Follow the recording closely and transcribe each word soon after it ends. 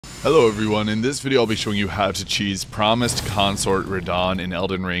Hello everyone, in this video I'll be showing you how to cheese Promised Consort Radahn in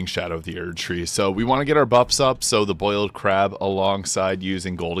Elden Ring Shadow of the Erdtree. So we want to get our buffs up, so the boiled crab alongside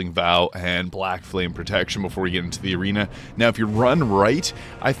using Golden Vow and Black Flame Protection before we get into the arena. Now if you run right,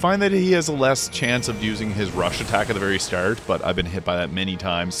 I find that he has a less chance of using his rush attack at the very start, but I've been hit by that many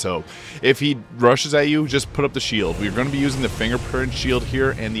times. So if he rushes at you, just put up the shield. We're going to be using the fingerprint shield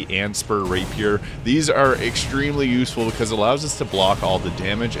here and the Anspur rapier. These are extremely useful because it allows us to block all the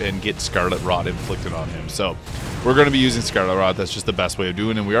damage and get Scarlet Rot inflicted on him. So we're going to be using Scarlet Rot. That's just the best way of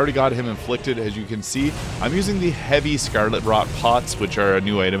doing it. And we already got him inflicted. As you can see, I'm using the heavy Scarlet Rot pots, which are a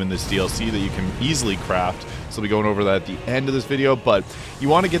new item in this DLC that you can easily craft. So I'll be going over that at the end of this video, but you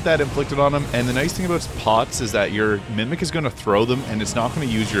want to get that inflicted on him. And the nice thing about pots is that your Mimic is going to throw them and it's not going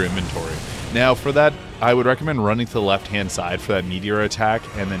to use your inventory. Now for that, I would recommend running to the left-hand side for that meteor attack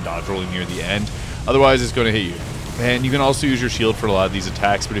and then dodge rolling near the end. Otherwise, it's going to hit you. And you can also use your shield for a lot of these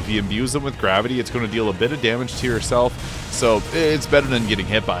attacks, but if you imbue them with gravity, it's going to deal a bit of damage to yourself. So it's better than getting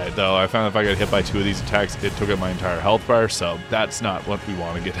hit by it, though. I found if I got hit by 2 of these attacks, it took out my entire health bar, so that's not what we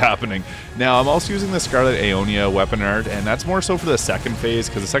want to get happening. Now, I'm also using the Scarlet Aeonia weapon art, and that's more so for the second phase,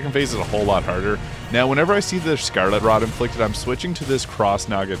 because the second phase is a whole lot harder. Now, whenever I see the Scarlet Rot inflicted, I'm switching to this Cross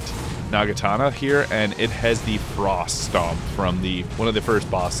Nagatana here, and it has the Frost Stomp from one of the first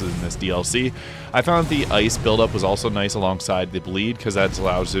bosses in this DLC. I found the ice buildup was also nice alongside the bleed because that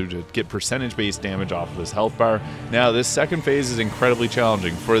allows you to get percentage-based damage off of this health bar. Now, this second phase is incredibly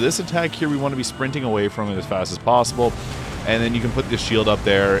challenging. For this attack here, we want to be sprinting away from it as fast as possible, and then you can put the shield up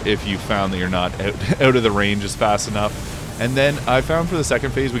there if you found that you're not out of the range as fast enough. And then I found for the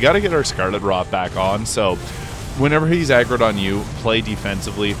second phase, we got to get our Scarlet Rot back on, so whenever he's aggroed on you, play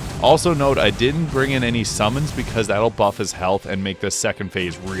defensively. Also note, I didn't bring in any summons because that'll buff his health and make this second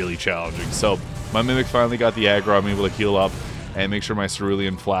phase really challenging. So my Mimic finally got the aggro. I'm able to heal up and make sure my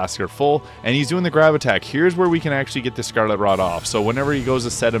Cerulean flasks are full. And he's doing the grab attack. Here's where we can actually get the Scarlet Rot off. So whenever he goes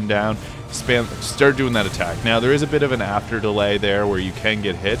to set him down, start doing that attack. Now there is a bit of an after delay there where you can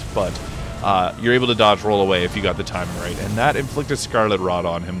get hit, but you're able to dodge roll away if you got the timing right, and that inflicted Scarlet Rot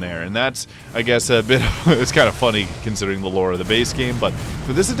on him there, and that's, I guess, a bit it's kind of funny considering the lore of the base game. But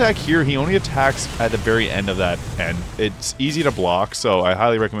for this attack here, he only attacks at the very end of that end. It's easy to block, so I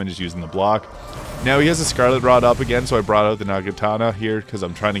highly recommend just using the block. Now he has the Scarlet Rot up again, so I brought out the Nagatana here because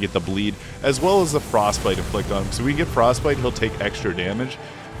I'm trying to get the bleed, as well as the Frostbite inflict on him. So we can get Frostbite, he'll take extra damage,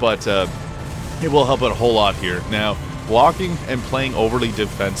 but it will help out a whole lot here. Now, blocking and playing overly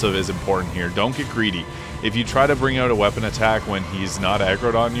defensive is important here. Don't get greedy. If you try to bring out a weapon attack when he's not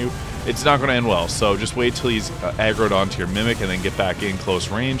aggroed on you, it's not going to end well. So just wait till he's aggroed onto your Mimic and then get back in close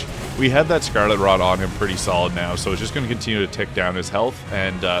range. We had that Scarlet Rot on him pretty solid now, so it's just going to continue to tick down his health,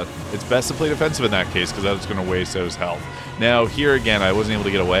 and it's best to play defensive in that case because that's going to waste out his health. Now here again, I wasn't able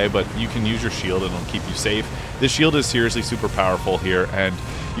to get away, but you can use your shield and it'll keep you safe. This shield is seriously super powerful here, and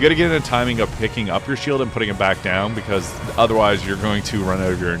you got to get in a timing of picking up your shield and putting it back down, because otherwise you're going to run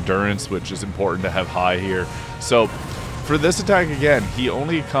out of your endurance, which is important to have high here. So for this attack again, he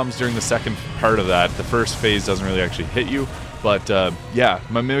only comes during the second part of that. The first phase doesn't really actually hit you, but yeah,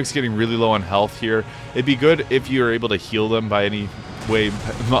 my Mimic's getting really low on health here. It'd be good if you're able to heal them by any way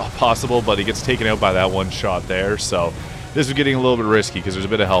possible, but he gets taken out by that one shot there, so this is getting a little bit risky because there's a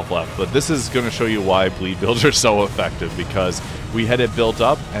bit of health left, but this is going to show you why bleed builds are so effective, because we had it built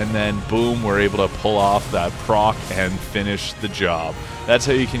up and then boom, we're able to pull off that proc and finish the job. That's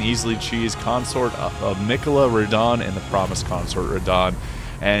how you can easily cheese Consort of Miquella, Radahn, and the Promised Consort Radahn.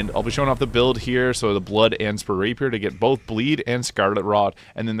 And I'll be showing off the build here, so the Blood Anspur rapier to get both bleed and Scarlet Rot,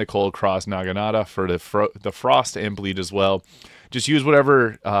 and then the Cold Cross Nagatana for the frost and bleed as well. Just use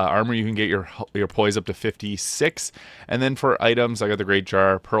whatever armor you can get your poise up to 56. And then for items, I got the Great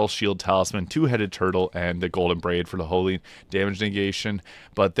Jar, Pearl Shield Talisman, Two-Headed Turtle, and the Golden Braid for the Holy Damage Negation.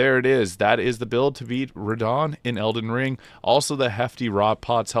 But there it is. That is the build to beat Radahn in Elden Ring. Also, the hefty rot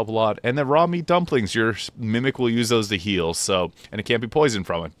pots help a lot. And the raw meat dumplings, your Mimic will use those to heal. So, and it can't be poisoned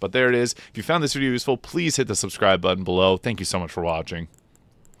from it. But there it is. If you found this video useful, please hit the subscribe button below. Thank you so much for watching.